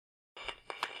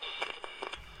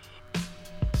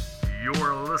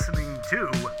You're listening to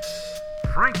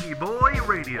FrankieBoi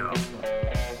Radio.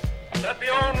 That the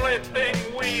only thing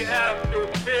we have to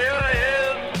fear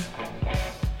is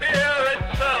fear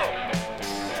itself.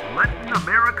 Letting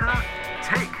America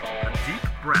take a deep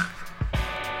breath.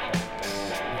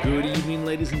 Good evening,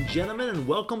 ladies and gentlemen, and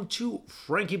welcome to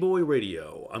FrankieBoi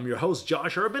Radio. I'm your host,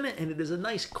 Josh Urban, and it is a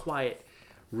nice, quiet,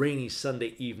 rainy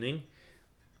Sunday evening.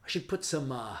 I should put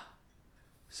some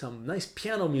nice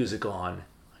piano music on.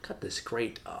 I got this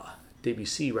great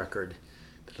Debussy record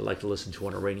that I like to listen to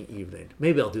on a rainy evening.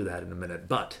 Maybe I'll do that in a minute,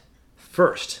 but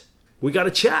first, we got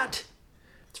to chat.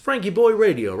 It's FrankieBoi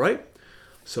Radio, right?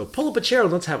 So pull up a chair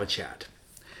and let's have a chat.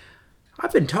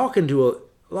 I've been talking to a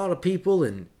lot of people,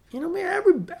 and you know, man,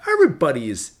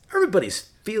 everybody's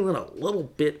feeling a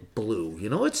little bit blue. You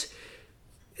know, it's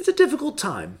a difficult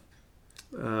time.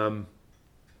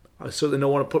 I certainly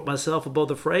don't want to put myself above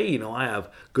the fray. You know, I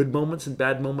have good moments and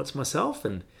bad moments myself,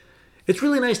 and it's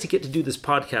really nice to get to do this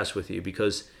podcast with you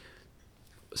because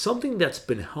something that's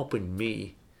been helping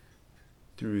me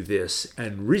through this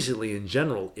and recently in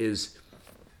general is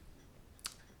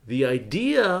the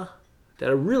idea that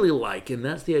I really like, and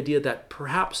that's the idea that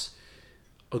perhaps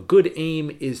a good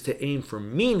aim is to aim for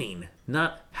meaning,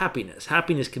 not happiness.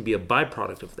 Happiness can be a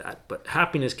byproduct of that, but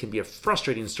happiness can be a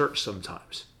frustrating search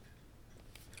sometimes.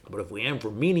 But if we aim for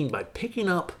meaning by picking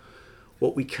up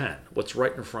what we can, what's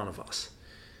right in front of us,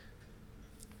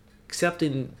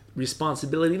 accepting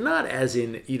responsibility, not as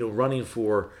in, you know, running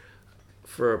for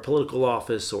a political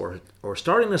office or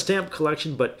starting a stamp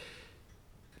collection, but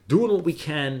doing what we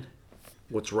can,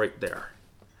 what's right there.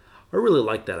 I really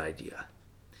like that idea.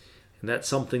 And that's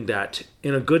something that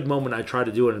in a good moment I try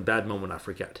to do, and in a bad moment I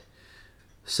forget.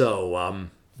 So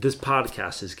this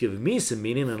podcast has given me some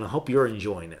meaning, and I hope you're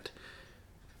enjoying it.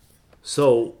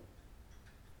 So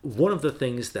one of the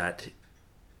things that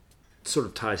sort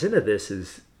of ties into this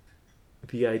is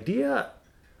the idea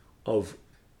of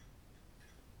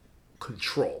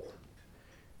control.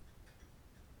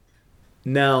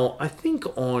 Now, I think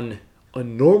on a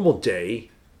normal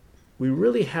day, we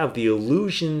really have the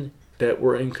illusion that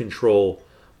we're in control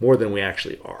more than we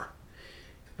actually are.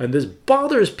 And this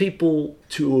bothers people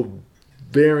to a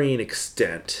varying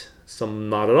extent. Some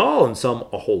not at all, and some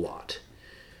a whole lot.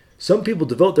 Some people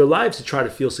devote their lives to try to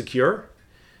feel secure.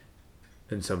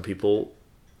 And some people,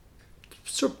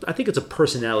 I think it's a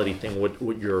personality thing, what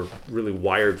you're really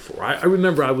wired for. I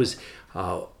remember I was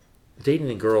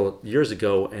dating a girl years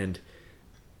ago, and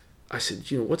I said,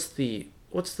 you know, what's the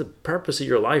purpose of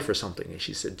your life or something? And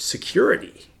she said,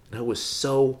 security. And I was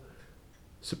so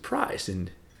surprised.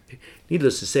 And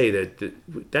needless to say that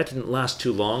didn't last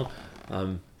too long.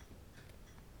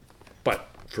 But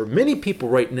for many people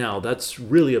right now, that's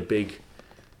really a big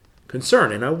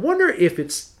concern. And I wonder if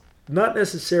it's not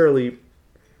necessarily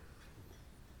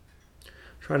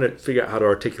trying to figure out how to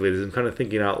articulate this. I'm kind of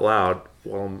thinking out loud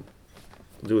while I'm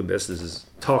doing this.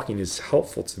 Talking is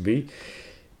helpful to me.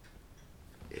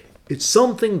 It's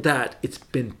something that it's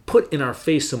been put in our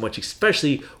face so much,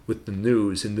 especially with the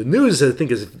news. And the news, I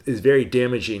think, is very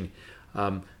damaging.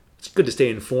 It's good to stay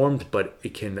informed, but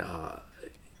it can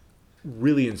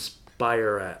really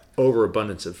inspire an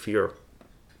overabundance of fear.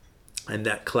 And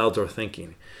that clouds our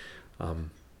thinking. The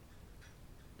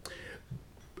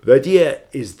idea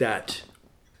is that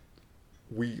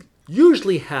we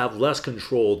usually have less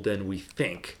control than we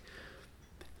think.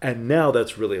 And now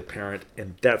that's really apparent,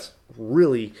 and that's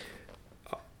really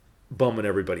bumming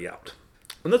everybody out.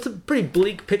 And that's a pretty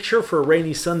bleak picture for a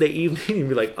rainy Sunday evening. You'd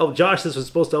be like, oh, Josh, this was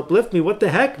supposed to uplift me. What the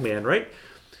heck, man, right?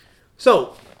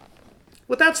 So,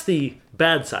 well, that's the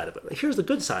bad side of it. Here's the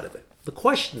good side of it. The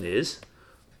question is,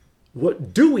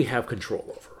 what do we have control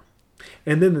over?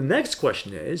 And then the next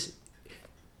question is,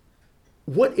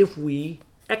 what if we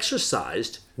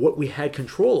exercised what we had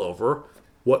control over?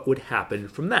 What would happen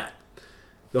from that?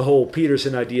 The whole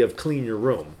Peterson idea of clean your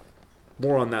room.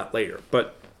 More on that later.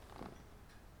 But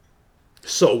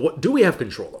so what do we have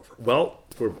control over? Well,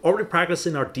 we're already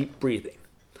practicing our deep breathing.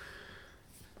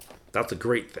 That's a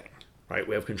great thing, right?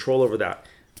 We have control over that.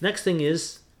 Next thing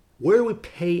is, where do we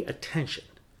pay attention?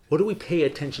 What do we pay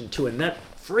attention to? And that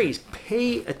phrase,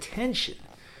 pay attention.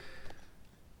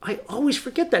 I always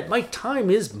forget that. My time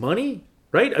is money,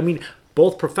 right? I mean,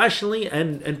 both professionally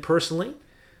and personally.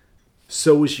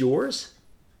 So is yours.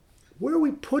 Where are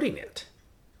we putting it?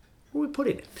 Where are we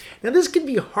putting it? Now, this can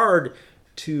be hard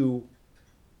to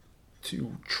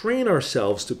train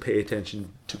ourselves to pay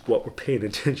attention to what we're paying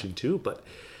attention to, but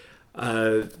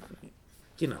how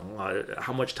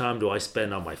much time do I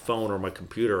spend on my phone or my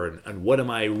computer, and what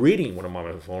am I reading when I'm on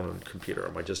my phone and computer?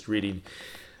 Am I just reading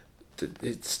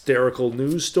hysterical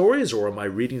news stories, or am I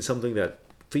reading something that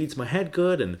feeds my head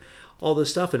good and all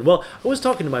this stuff? And well, I was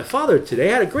talking to my father today.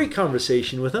 I had a great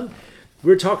conversation with him. We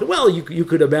were talking, well, you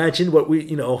could imagine what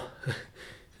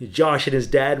Josh and his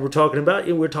dad were talking about.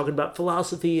 We were talking about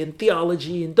philosophy and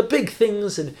theology and the big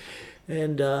things, and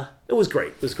it was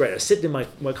great. It was great. I was sitting in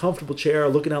my comfortable chair,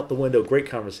 looking out the window. Great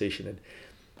conversation.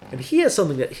 And he has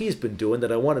something that he's been doing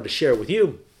that I wanted to share with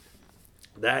you.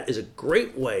 That is a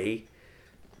great way.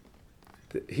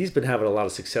 He's been having a lot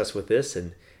of success with this,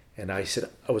 and I said,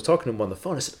 I was talking to him on the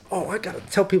phone. I said, oh, I got to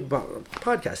tell people about the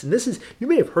podcast. And this is, you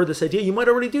may have heard this idea. You might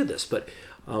already do this, but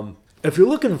if you're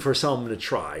looking for something to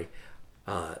try,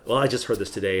 well, I just heard this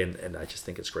today, and I just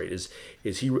think it's great. Is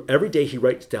he every day he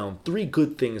writes down 3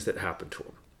 good things that happened to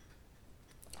him.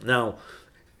 Now,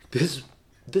 this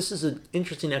is an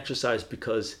interesting exercise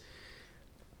because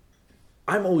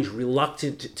I'm always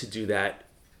reluctant to do that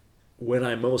when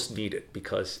I most need it,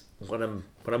 because when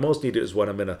I most need it is when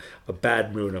I'm in a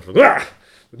bad mood and I'm like,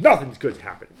 nothing's good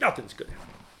happening. Nothing's good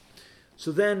happening.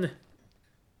 So then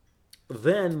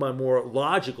my more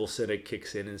logical cynic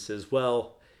kicks in and says,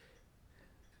 well,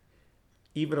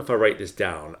 even if I write this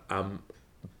down, I'm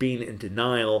being in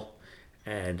denial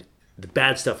and the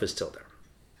bad stuff is still there.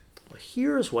 Well,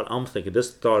 here's what I'm thinking.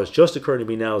 This thought is just occurring to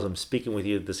me now as I'm speaking with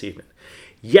you this evening.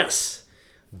 Yes,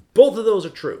 both of those are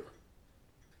true.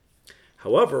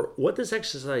 However, what this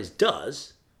exercise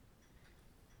does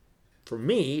for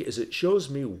me is it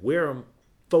shows me where I'm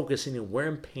focusing and where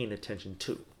I'm paying attention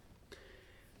to.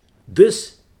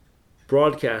 This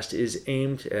broadcast is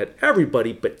aimed at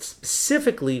everybody, but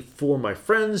specifically for my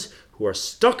friends who are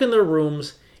stuck in their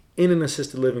rooms in an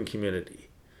assisted living community,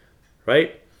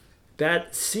 right?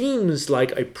 That seems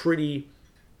like a pretty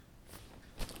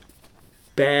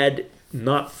bad,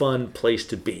 not fun place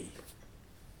to be.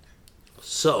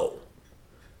 So,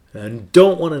 and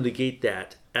don't want to negate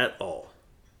that at all.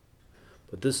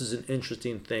 But this is an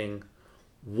interesting thing.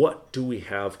 What do we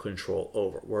have control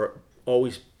over? We're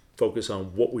always focused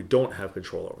on what we don't have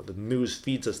control over. The news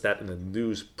feeds us that, and the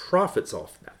news profits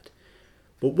off that.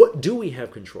 But what do we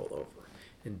have control over?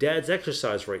 And Dad's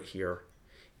exercise right here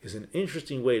is an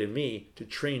interesting way to me to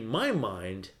train my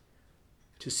mind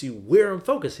to see where I'm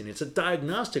focusing. It's a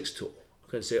diagnostics tool.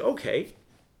 I can say, okay,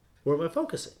 where am I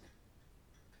focusing?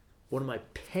 What am I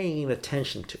paying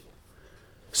attention to?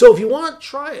 So if you want,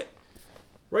 try it.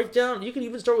 Write down, you can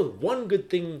even start with one good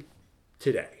thing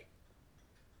today.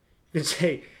 You can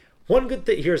say, one good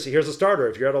thing, here's a starter.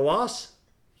 If you're at a loss,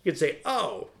 you can say,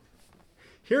 oh,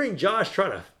 hearing Josh try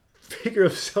to figure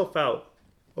himself out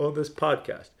on this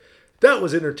podcast, that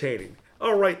was entertaining.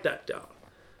 I'll write that down.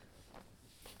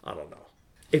 I don't know.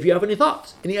 If you have any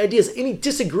thoughts, any ideas, any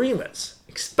disagreements,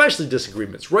 especially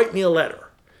disagreements, write me a letter.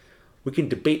 We can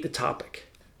debate the topic.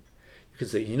 You can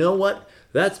say, you know what?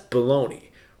 That's baloney.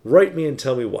 Write me and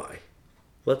tell me why.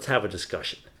 Let's have a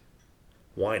discussion.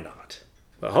 Why not?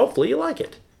 Well, hopefully you like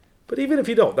it. But even if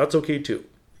you don't, that's okay too.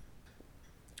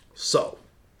 So,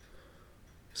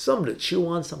 something to chew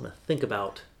on, something to think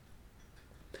about.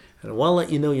 And I want to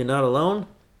let you know you're not alone.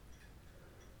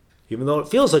 Even though it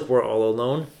feels like we're all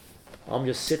alone, I'm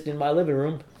just sitting in my living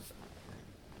room.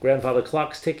 Grandfather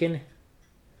clock's ticking.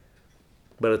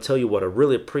 But I'll tell you what, I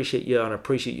really appreciate you, and I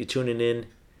appreciate you tuning in.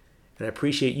 And I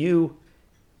appreciate you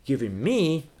giving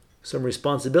me some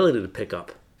responsibility to pick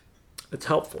up. It's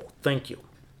helpful. Thank you.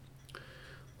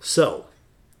 So,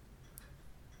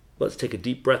 let's take a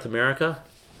deep breath, America.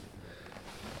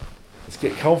 Let's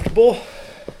get comfortable.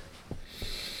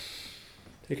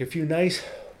 Take a few nice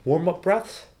warm-up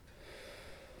breaths.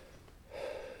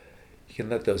 You can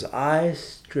let those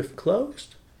eyes drift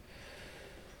closed.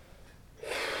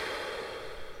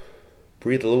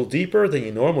 Breathe a little deeper than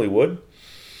you normally would.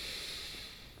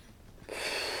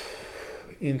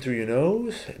 In through your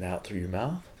nose and out through your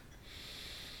mouth.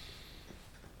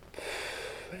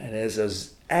 And as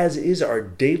is our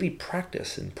daily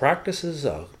practice, and practice is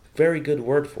a very good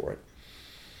word for it,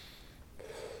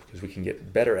 because we can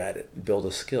get better at it, build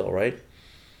a skill, right?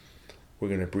 We're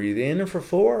going to breathe in for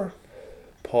 4,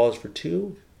 pause for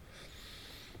 2,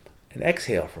 and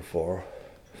exhale for 4,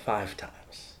 5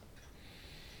 times.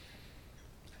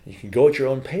 You can go at your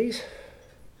own pace.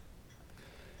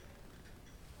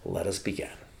 Let us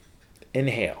begin.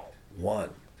 Inhale.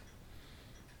 1,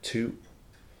 2,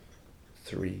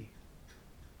 3,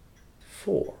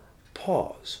 4.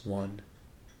 Pause. 1,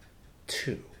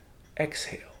 2.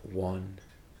 Exhale. 1,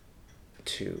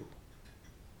 2,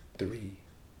 3,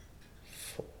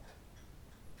 4.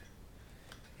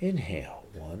 Inhale.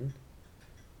 1,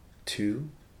 2,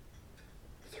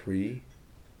 3,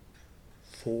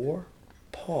 4.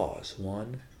 Pause.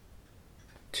 1,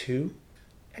 2.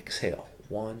 Exhale.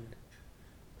 1,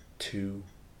 2,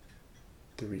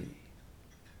 3,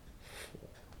 4.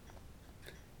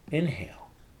 Inhale.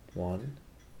 1,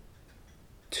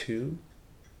 2,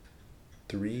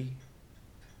 3,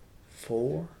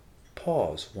 4.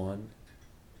 Pause. 1,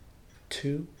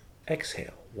 2.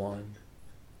 Exhale. 1,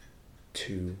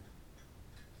 2,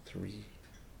 3,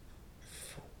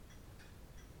 4.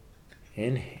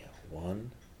 Inhale.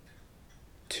 1,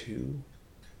 2,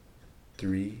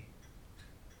 3,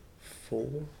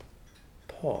 4.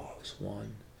 Pause.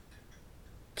 1,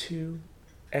 2.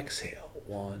 Exhale.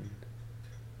 1,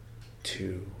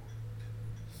 2,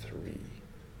 3,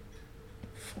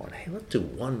 4. And hey, let's do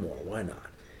one more. Why not?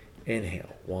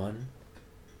 Inhale. 1,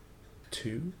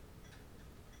 2,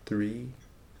 3,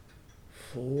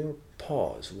 4.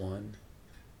 Pause. 1,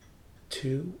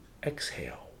 2.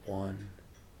 Exhale. 1,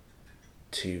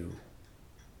 2,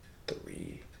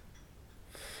 3,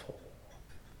 4.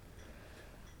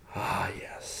 Ah,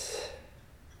 yes.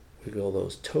 Wiggle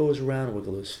those toes around,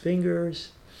 wiggle those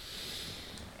fingers.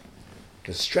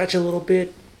 Just stretch a little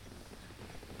bit.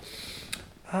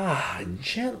 And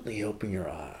gently open your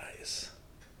eyes.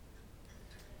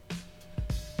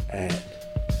 And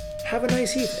have a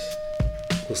nice evening.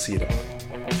 We'll see you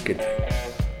tomorrow. Good night.